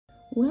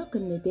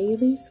Welcome to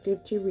Daily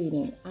Scripture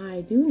Reading.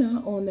 I do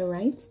not own the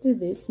rights to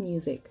this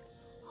music.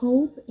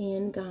 Hope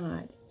in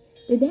God.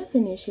 The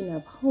definition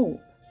of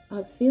hope,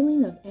 a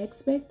feeling of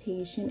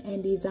expectation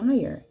and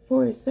desire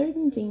for a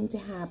certain thing to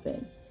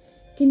happen,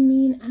 can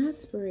mean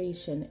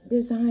aspiration,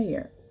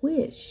 desire,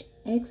 wish,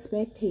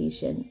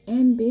 expectation,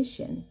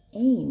 ambition,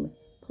 aim,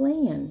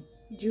 plan,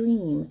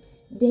 dream,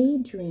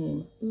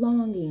 daydream,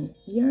 longing,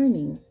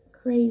 yearning,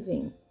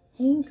 craving,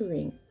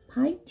 hankering,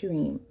 pipe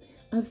dream.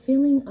 A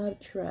feeling of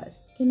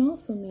trust can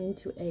also mean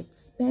to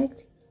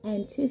expect,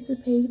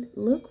 anticipate,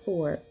 look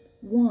for,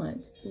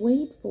 want,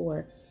 wait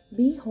for,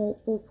 be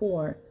hopeful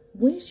for,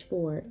 wish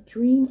for,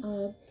 dream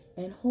of,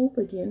 and hope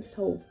against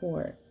hope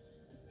for.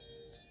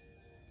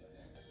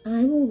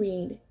 I will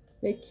read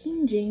the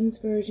King James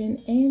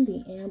Version and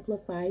the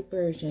Amplified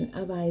Version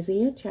of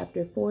Isaiah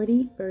chapter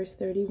 40, verse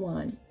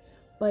 31.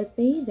 But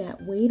they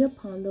that wait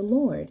upon the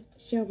Lord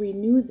shall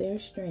renew their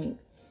strength.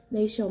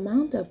 They shall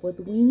mount up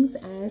with wings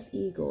as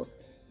eagles.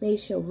 They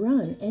shall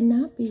run and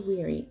not be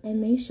weary,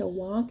 and they shall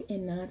walk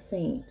and not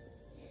faint.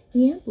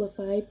 The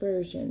Amplified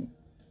Version.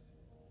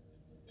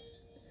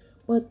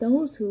 But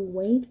those who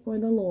wait for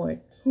the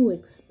Lord, who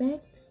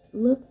expect,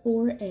 look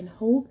for, and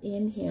hope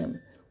in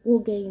Him, will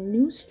gain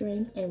new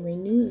strength and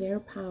renew their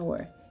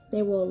power.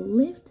 They will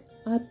lift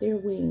up their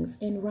wings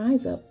and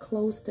rise up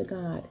close to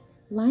God,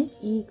 like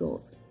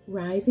eagles,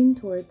 rising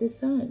toward the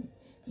sun.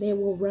 They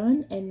will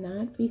run and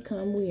not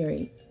become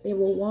weary. They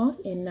will walk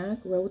and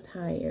not grow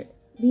tired.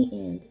 The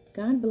end.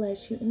 God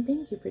bless you, and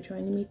thank you for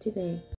joining me today.